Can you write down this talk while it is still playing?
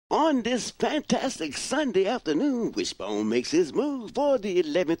On this fantastic Sunday afternoon, Wishbone makes his move for the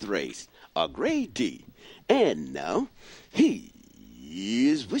 11th race, a grade D. And now, he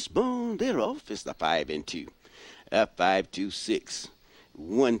is Wishbone. They're off. It's the 5 and 2. 526,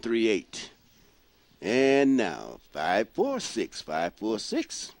 138. And now, 546,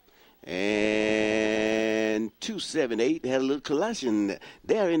 546. And 278 had a little collision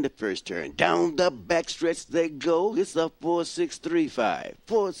there in the first turn. Down the backstretch they go. It's a 4635.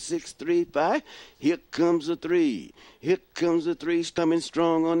 4635. Here comes the 3. Here comes the 3 coming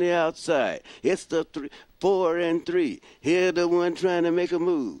strong on the outside. It's the 4 and 3. Here the one trying to make a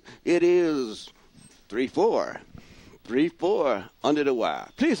move. It is 3-4. 3-4 under the wire.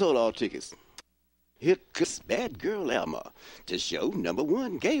 Please hold all tickets. Here comes Bad Girl Elma to show number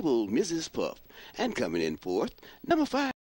 1, Gable, Mrs. Puff. And coming in fourth, number 5.